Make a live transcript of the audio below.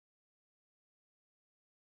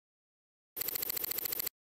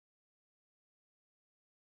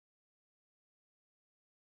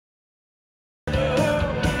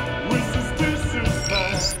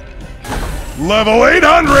Level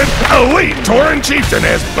 800, Elite Tauren Chieftain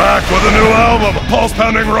is back with a new album,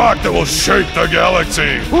 pulse-pounding rock that will shake the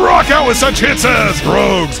galaxy. Rock out with such hits as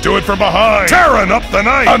Rogues Do It From Behind, Terran Up the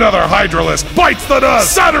Night, Another Hydralisk Bites the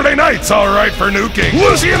Dust, Saturday Night's Alright for Nuking,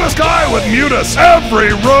 Lucy in the Sky with Mutus,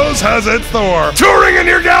 Every Rose Has Its Thorn, Touring in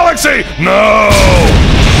Your Galaxy, no!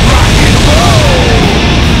 Rock and roll!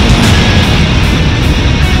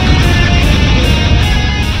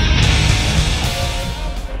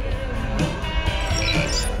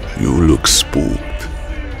 You look spooked.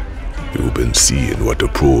 You've been seeing what the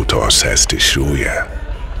Protoss has to show ya.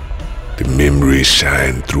 The memories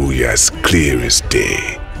shine through you as clear as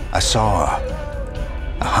day. I saw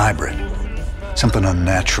a hybrid. Something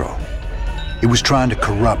unnatural. It was trying to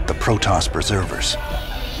corrupt the Protoss preservers.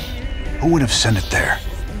 Who would have sent it there?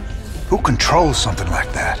 Who controls something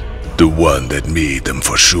like that? The one that made them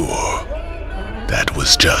for sure. That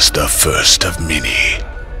was just the first of many.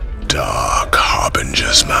 Dark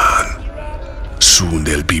harbingers, man. Soon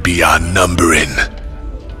they'll be beyond numbering,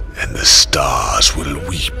 and the stars will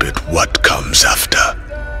weep at what comes after.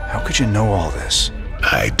 How could you know all this?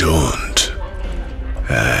 I don't.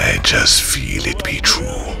 I just feel it be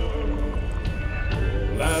true.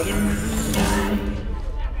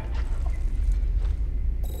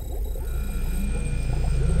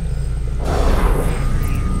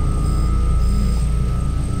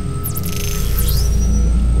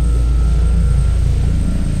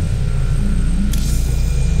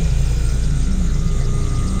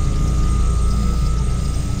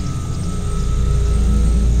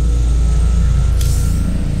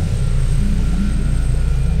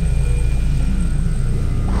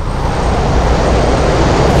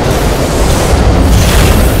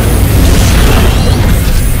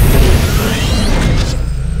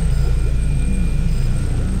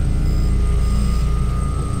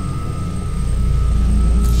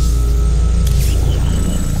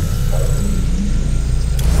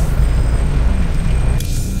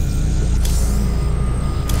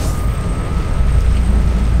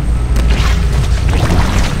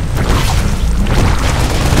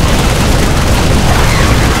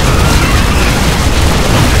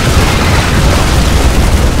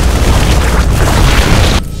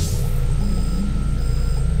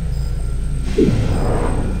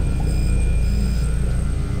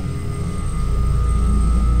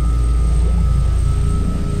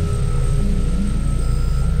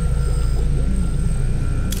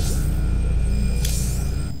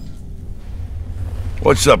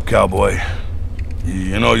 What's up, cowboy?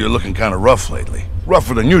 You know, you're looking kind of rough lately.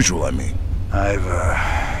 Rougher than usual, I mean. I've,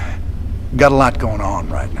 got a lot going on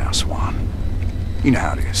right now, Swan. You know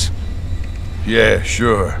how it is. Yeah,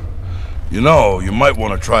 sure. You know, you might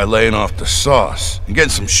want to try laying off the sauce and getting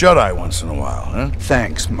some shut-eye once in a while, huh?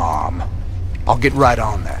 Thanks, Mom. I'll get right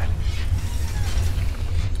on that.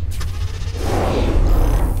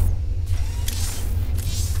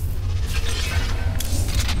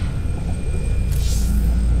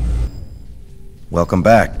 Welcome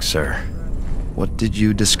back, sir. What did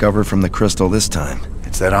you discover from the crystal this time?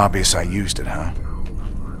 It's that obvious I used it, huh?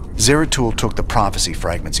 Zeratul took the prophecy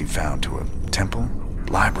fragments he found to a temple,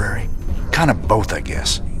 library, kind of both, I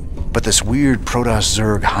guess. But this weird Protoss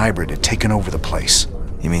Zerg hybrid had taken over the place.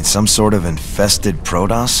 You mean some sort of infested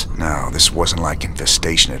Protoss? No, this wasn't like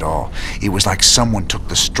infestation at all. It was like someone took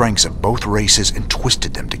the strengths of both races and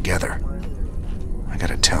twisted them together. I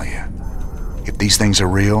gotta tell you, if these things are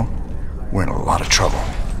real, we're in a lot of trouble.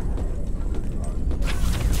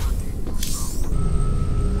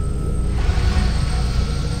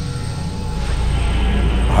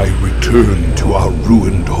 I return to our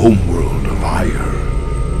ruined homeworld of Ire.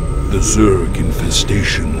 The Zerg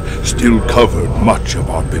infestation still covered much of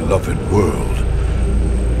our beloved world.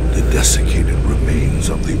 The desiccated remains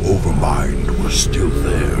of the Overmind were still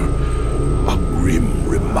there, a grim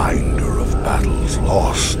reminder of battles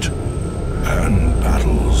lost and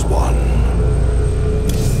battles won.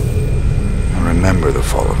 I remember the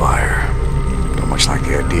fall of Ire. Don't much like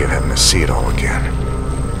the idea of having to see it all again.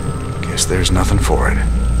 Guess there's nothing for it.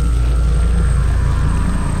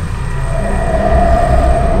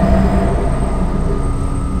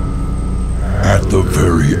 At the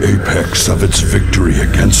very apex of its victory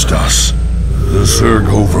against us, the Zerg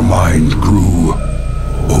Overmind grew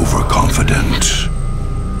overconfident.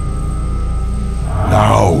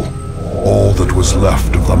 Now, all that was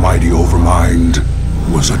left of the mighty Overmind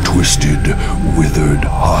was a twisted, withered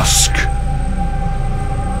husk.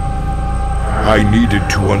 I needed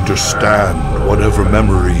to understand whatever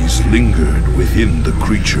memories lingered within the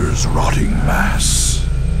creature's rotting mass.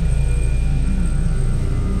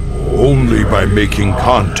 Only by making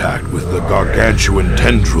contact with the gargantuan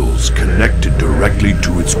tendrils connected directly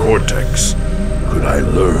to its cortex could I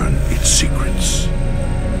learn its secrets.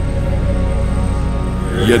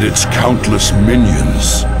 Yet its countless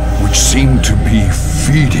minions, which seem to be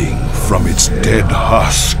feeding from its dead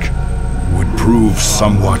husk, would prove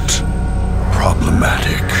somewhat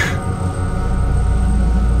problematic.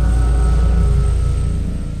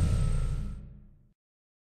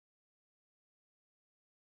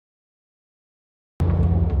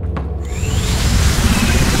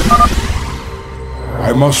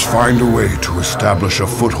 I must find a way to establish a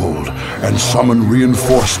foothold and summon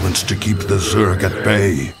reinforcements to keep the Zerg at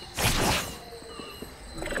bay.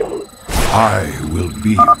 I will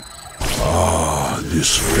be...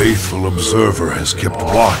 this faithful observer has kept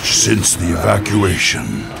watch since the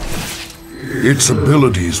evacuation. Its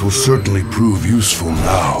abilities will certainly prove useful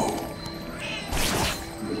now.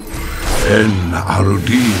 En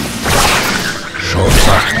Arudin,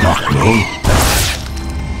 Shortak Makno.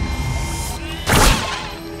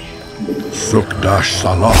 Sukdash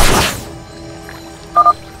Salah.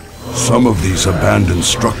 Some of these abandoned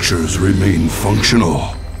structures remain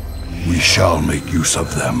functional. We shall make use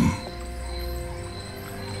of them.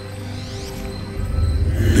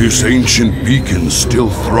 This ancient beacon still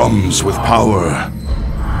thrums with power.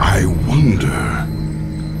 I wonder...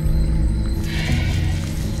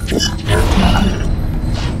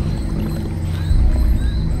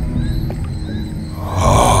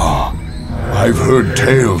 I've heard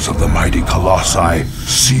tales of the mighty colossi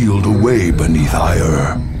sealed away beneath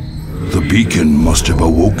ire. The beacon must have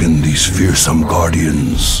awoken these fearsome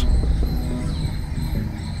guardians.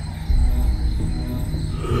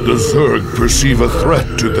 The Zerg perceive a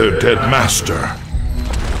threat to their dead master.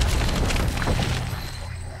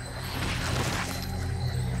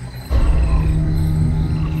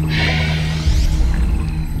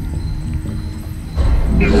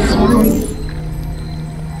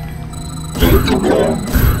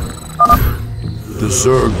 The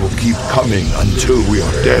Zerg will keep coming until we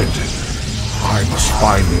are dead. I must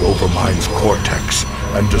find the Overmind's cortex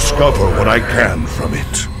and discover what I can from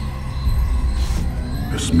it.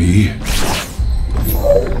 As me,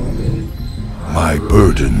 my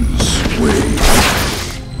burdens weigh.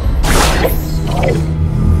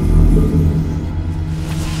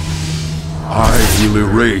 I will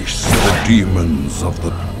erase the demons of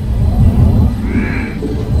the...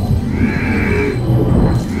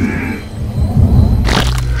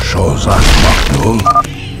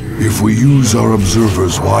 If we use our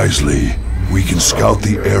observers wisely, we can scout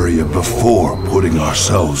the area before putting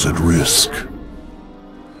ourselves at risk.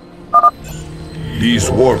 These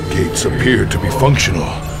warp gates appear to be functional.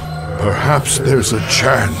 Perhaps there's a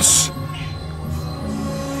chance.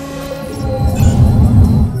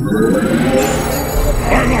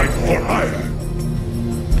 I like for hire.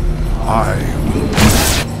 I will...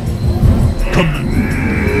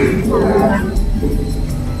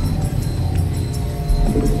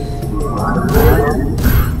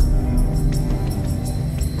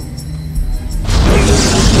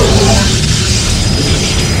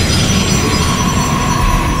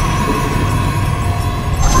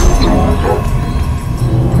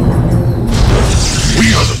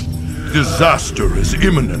 Disaster is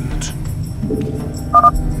imminent.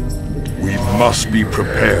 We must be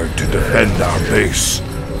prepared to defend our base.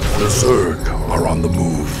 The Zerg are on the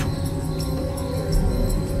move.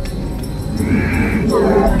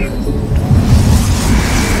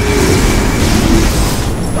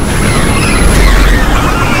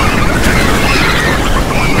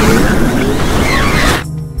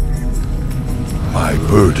 My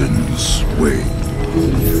burdens weigh.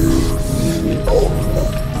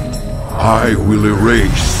 I will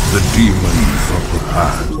erase the demons of the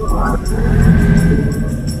past.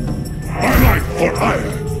 I like for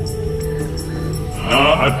hire.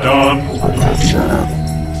 Not done.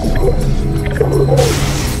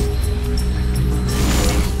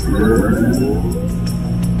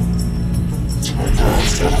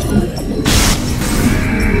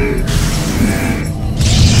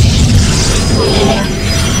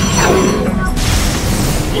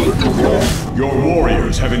 Your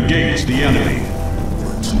warriors have engaged the enemy.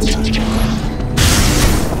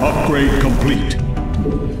 Upgrade complete.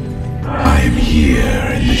 I am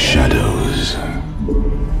here in the shadows.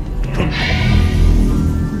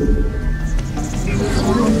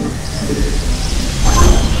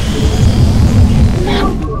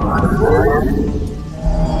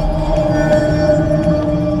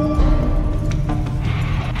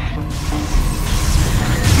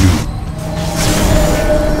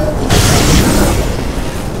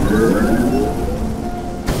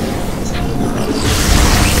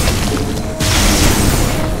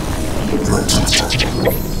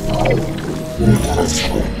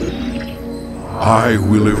 I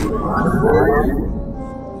will...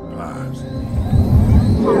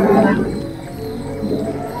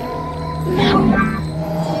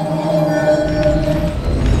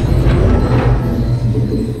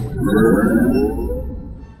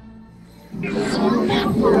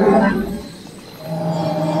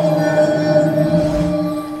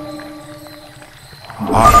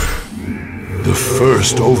 The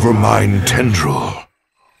first Overmind tendril.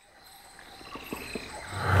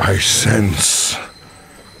 I sense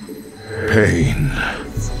pain,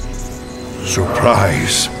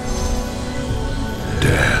 surprise,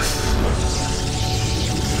 death.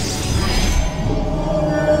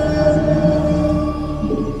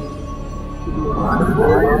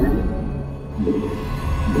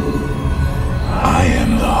 I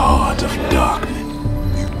am the heart of darkness.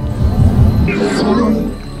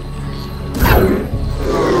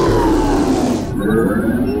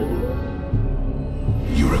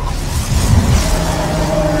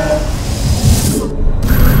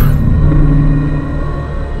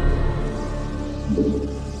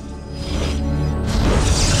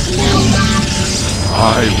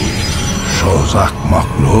 Shozak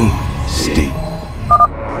Maknul. Steve.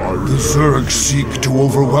 The Zerg seek to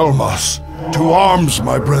overwhelm us. To arms,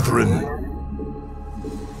 my brethren.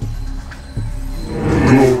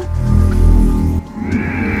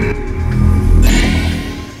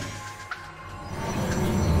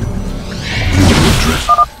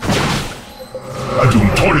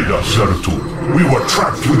 Aduntorida, Zeratul. We were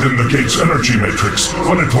trapped within the gate's energy matrix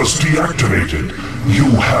when it was deactivated. You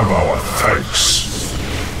have our thanks.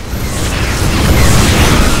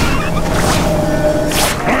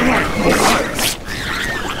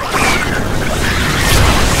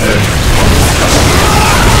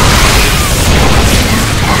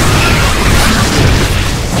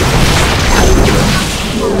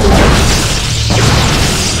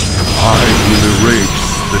 I will erase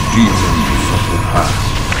the demons of the past.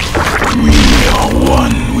 We are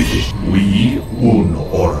one with it. We un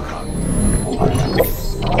Orca.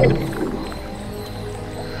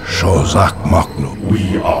 Shozak Maknul. We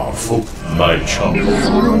are folk, my chum.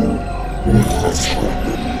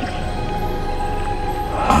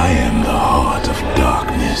 I am the heart of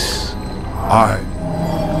darkness.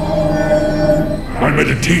 My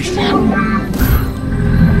meditation.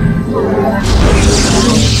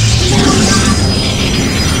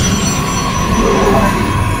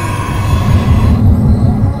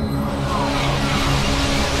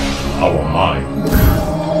 Our mind.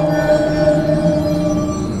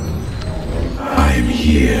 I am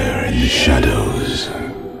here in the shadows.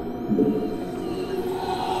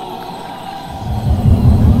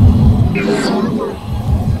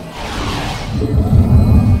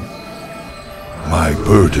 My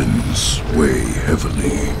burdens weigh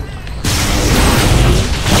heavily.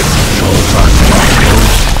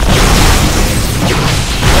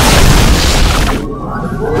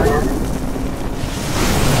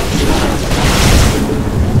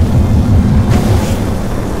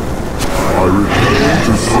 I return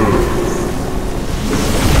to serve.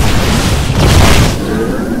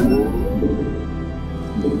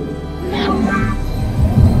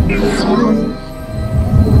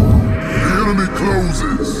 The enemy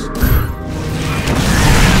closes.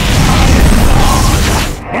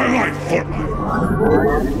 I like footlight.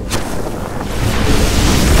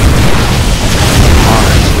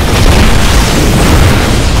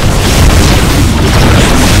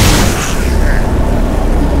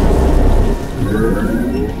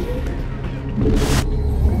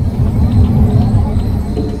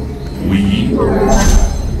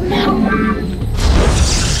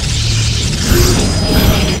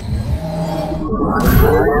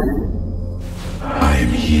 I am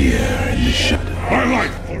here in the shadows. I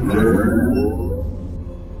like footlight.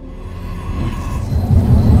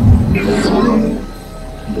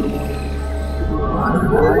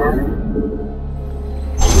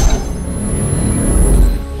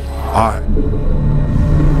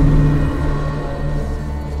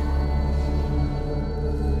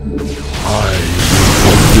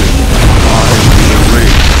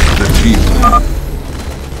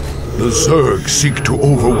 The Zerg seek to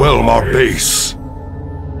overwhelm our base.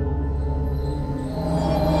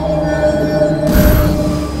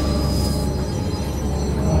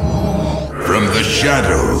 From the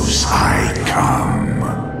shadows I come.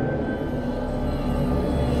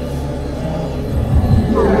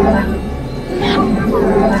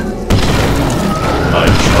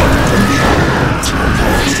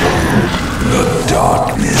 The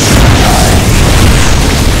darkness.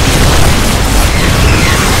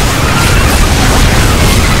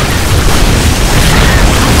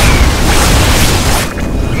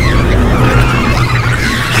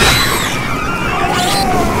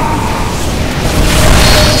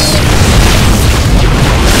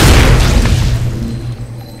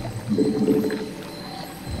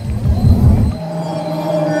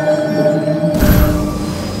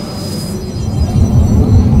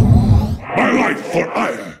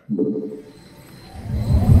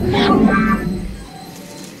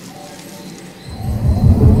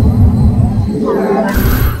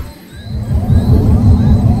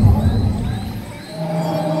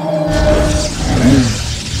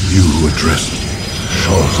 address me?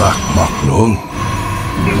 Shozak Maklol?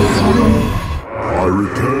 I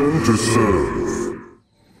return to serve.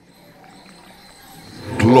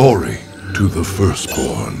 Glory to the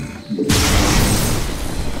Firstborn.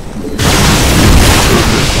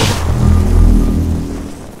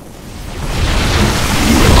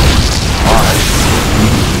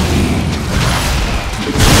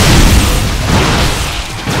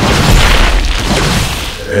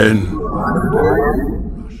 And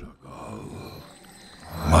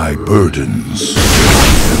my burdens.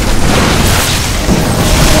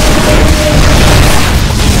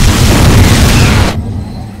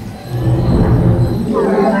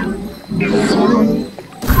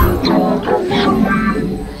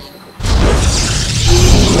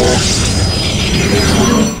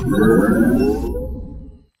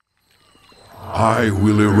 I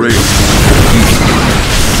will erase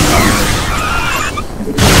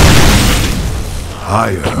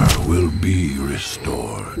Higher will be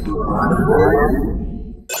restored.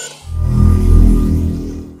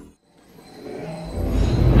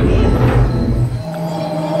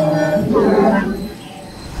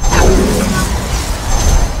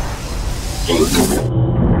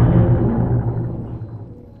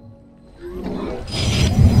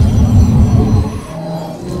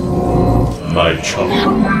 My child.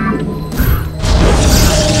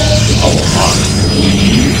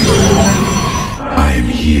 I am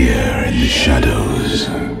here in the shadows.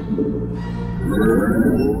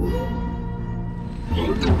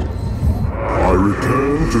 I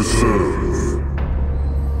return to serve.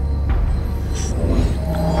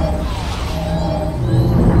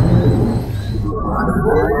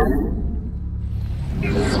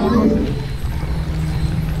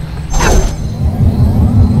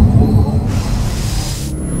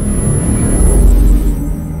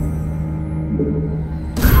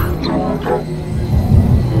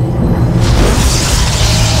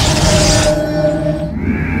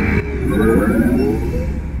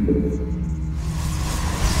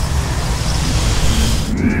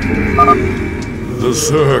 The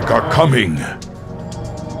Zerg are coming.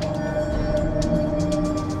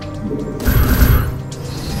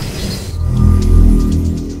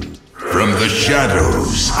 From the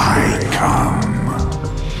shadows I come.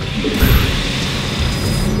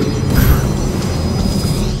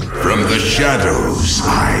 From the shadows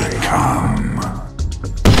I come.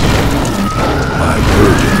 My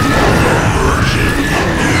burden.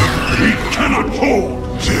 We cannot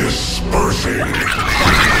hold this birthing.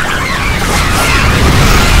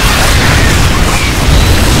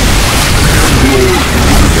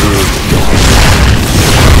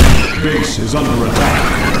 Base is under attack.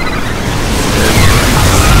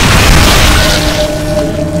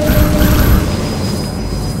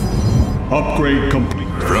 Upgrade complete.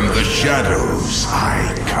 From the shadows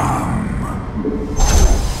I come.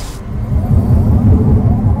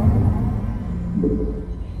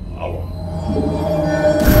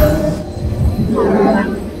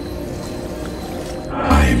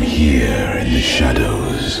 I am here in the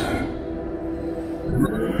shadows.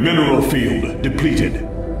 Mineral field depleted.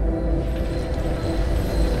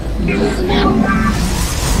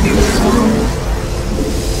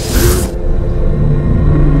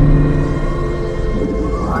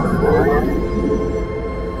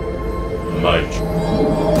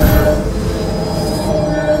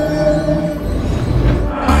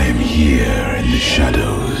 I am here in the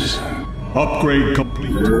shadows. Upgrade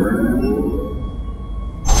complete.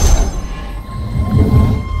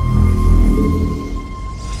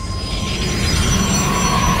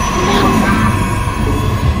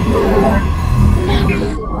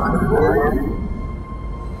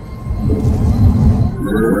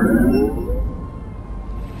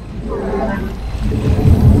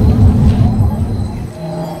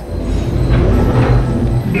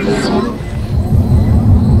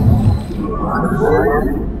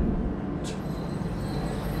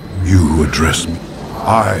 You address me.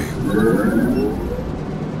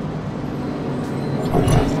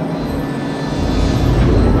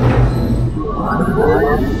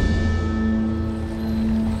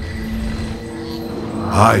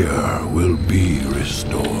 Higher will be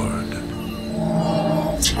restored.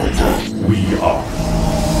 We are.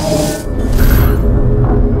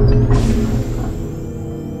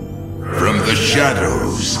 From the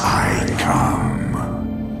shadows I come.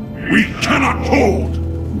 We cannot hold.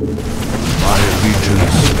 My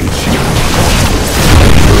allegiance is yours.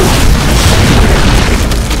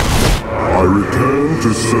 I return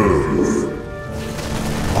to serve.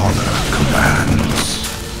 Honor commands.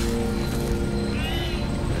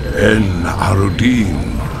 En Arudin.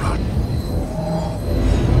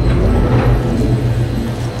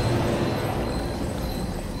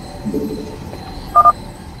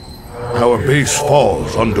 base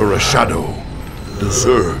falls under a shadow. The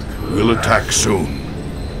Zerg will attack soon.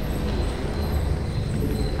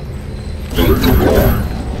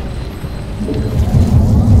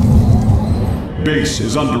 Base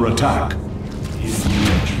is under attack.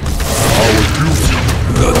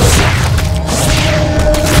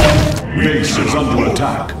 Base is under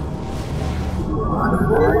attack.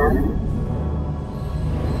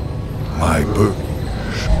 My bird.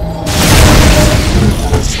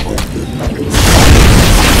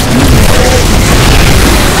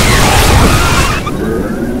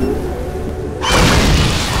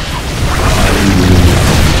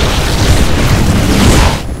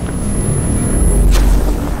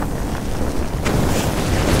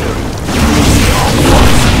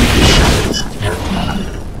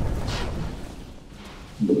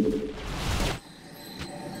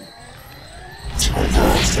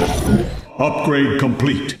 Upgrade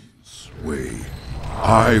complete. Sway.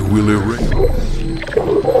 I will erase.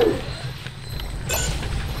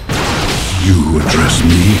 You address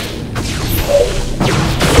me?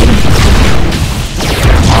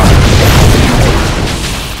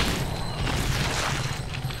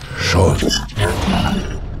 Short.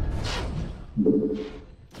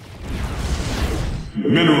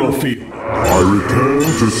 Mineral field. I return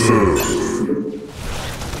to serve.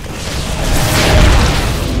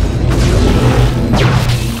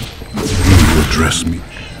 Address me.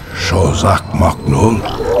 Shozak Maknol.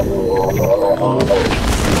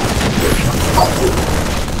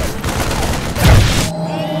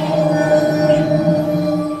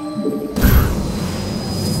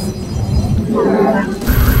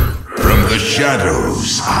 From the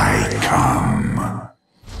shadows I come.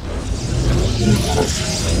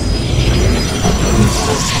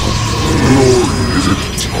 Glory is it?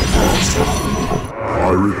 I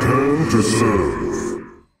return to serve.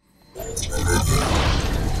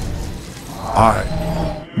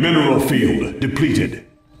 Mineral field depleted.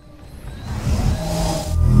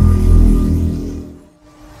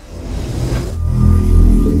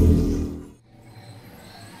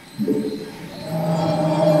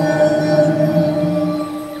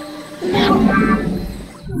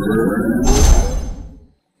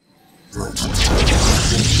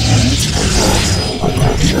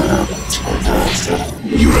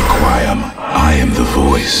 You requiem. I am the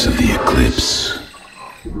voice of the eclipse.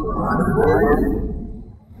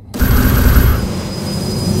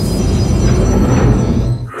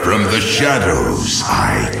 From the shadows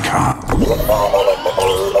I come.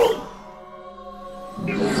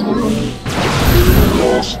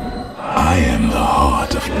 I am the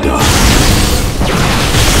heart of darkness.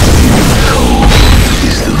 Cold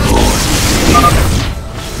is the void.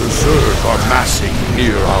 The Zerg are massing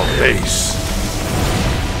near our base.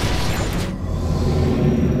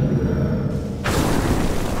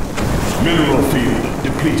 Mineral field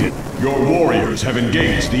depleted. Your warriors have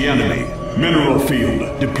engaged the enemy. Mineral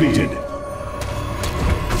field depleted.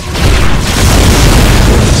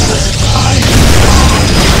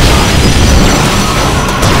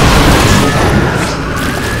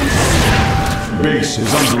 Base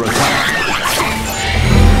is under attack.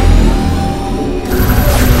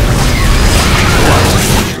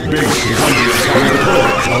 Base is under attack. Your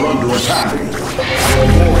turrets are under attack. Your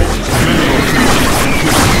warriors, mineral field.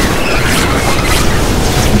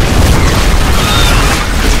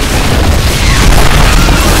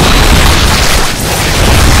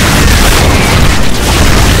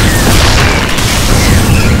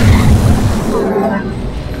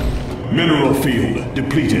 Mineral field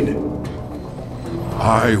depleted.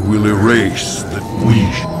 I will erase the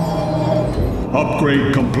weak.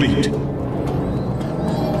 Upgrade complete.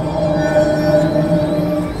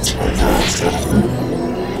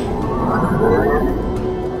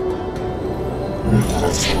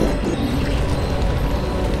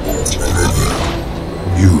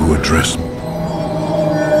 You address me.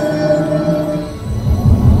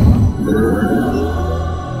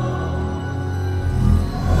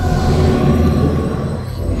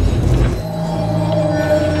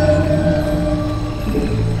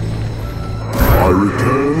 I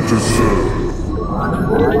return to serve.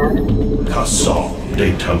 Cassam de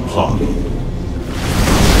Templar.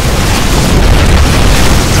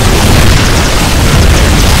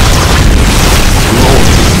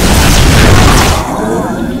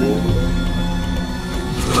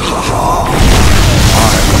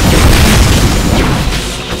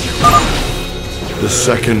 The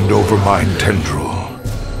second over my tendril,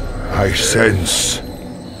 I sense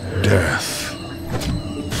death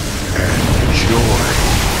and joy.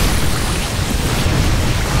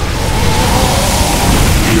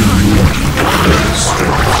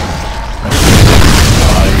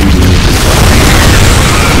 I will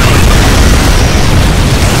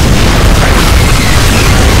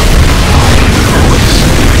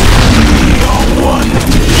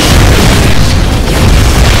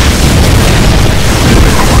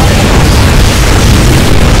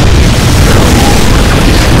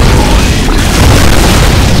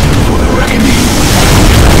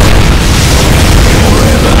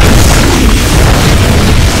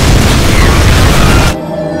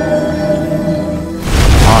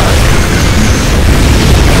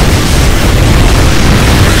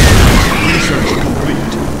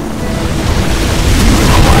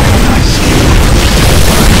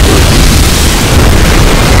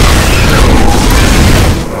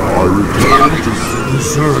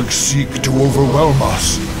Zerg seek to overwhelm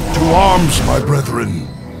us. To arms, my brethren.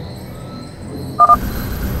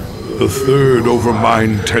 The third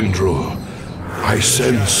Overmind tendril. I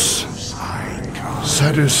sense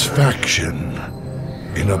satisfaction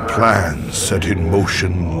in a plan set in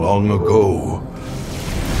motion long ago.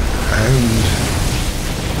 And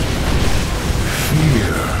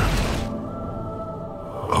fear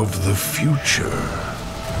of the future.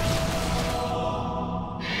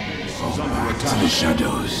 To the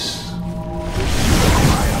shadows.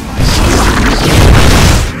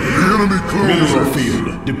 The enemy close. Mineral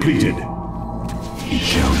field depleted. It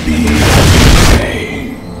shall be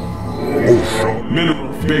today.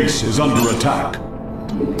 Mineral base is under attack.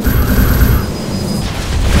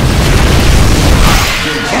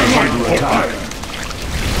 Base is under attack.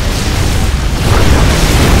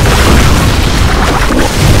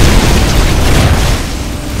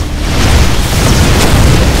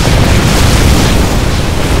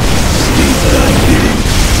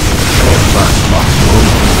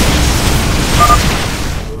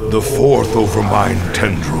 The fourth Overmind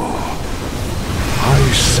tendril.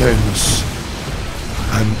 I sense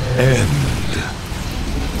an end.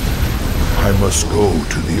 I must go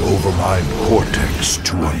to the Overmind cortex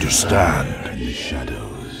to understand. In the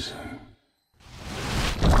shadows.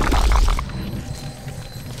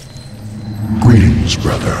 Greetings,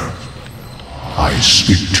 brother. I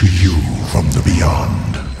speak to you from the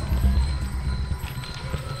beyond.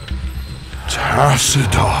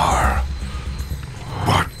 Tassadar.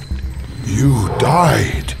 But you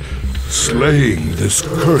died, slaying this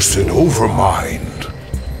cursed Overmind.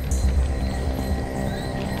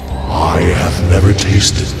 I have never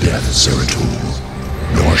tasted death, Zeratul,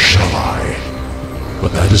 nor shall I.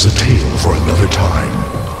 But that is a tale for another time.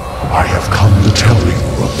 I have come to tell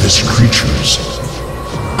you of this creature's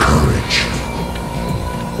courage.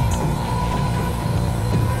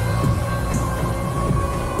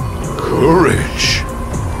 Courage?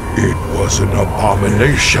 It was an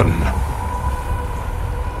abomination.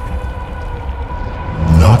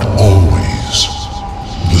 Not always.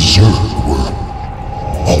 The Zerg were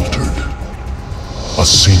altered. A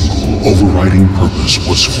single overriding purpose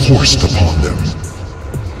was forced upon them.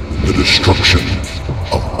 The destruction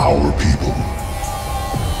of our people.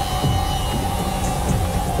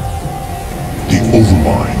 The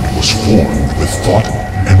Overmind was formed with thought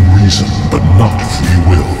and reason, but not free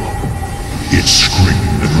will. It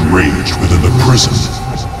screamed and raged within the prison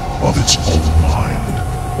of its own mind.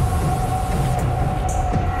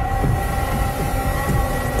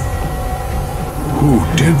 Who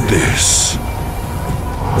did this?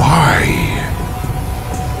 Why?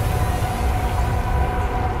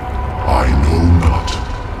 I know not.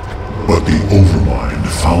 But the Overmind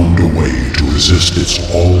found a way to resist its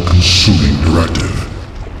all-consuming directive.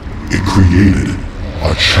 It created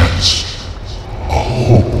a chance, a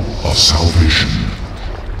hope of salvation.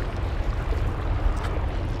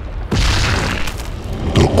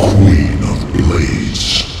 The Queen of Blades.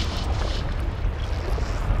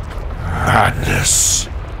 Madness.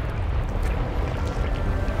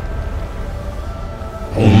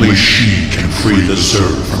 Only she can free the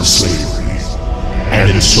Zerg from slavery,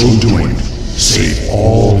 and in so doing, save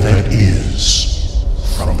all that is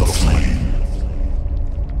from the flame.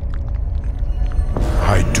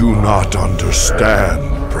 I do not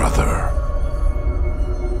understand, brother.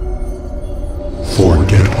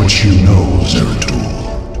 Forget what you know, Zeratul.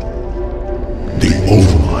 The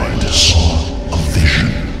Overmind saw a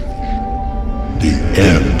vision. The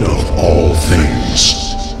end of all things.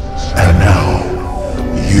 And now,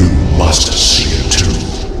 you must see it too.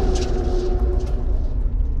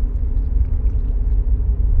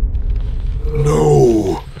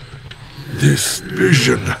 No. This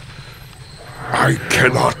vision. I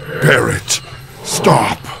cannot bear it.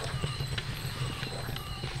 Stop.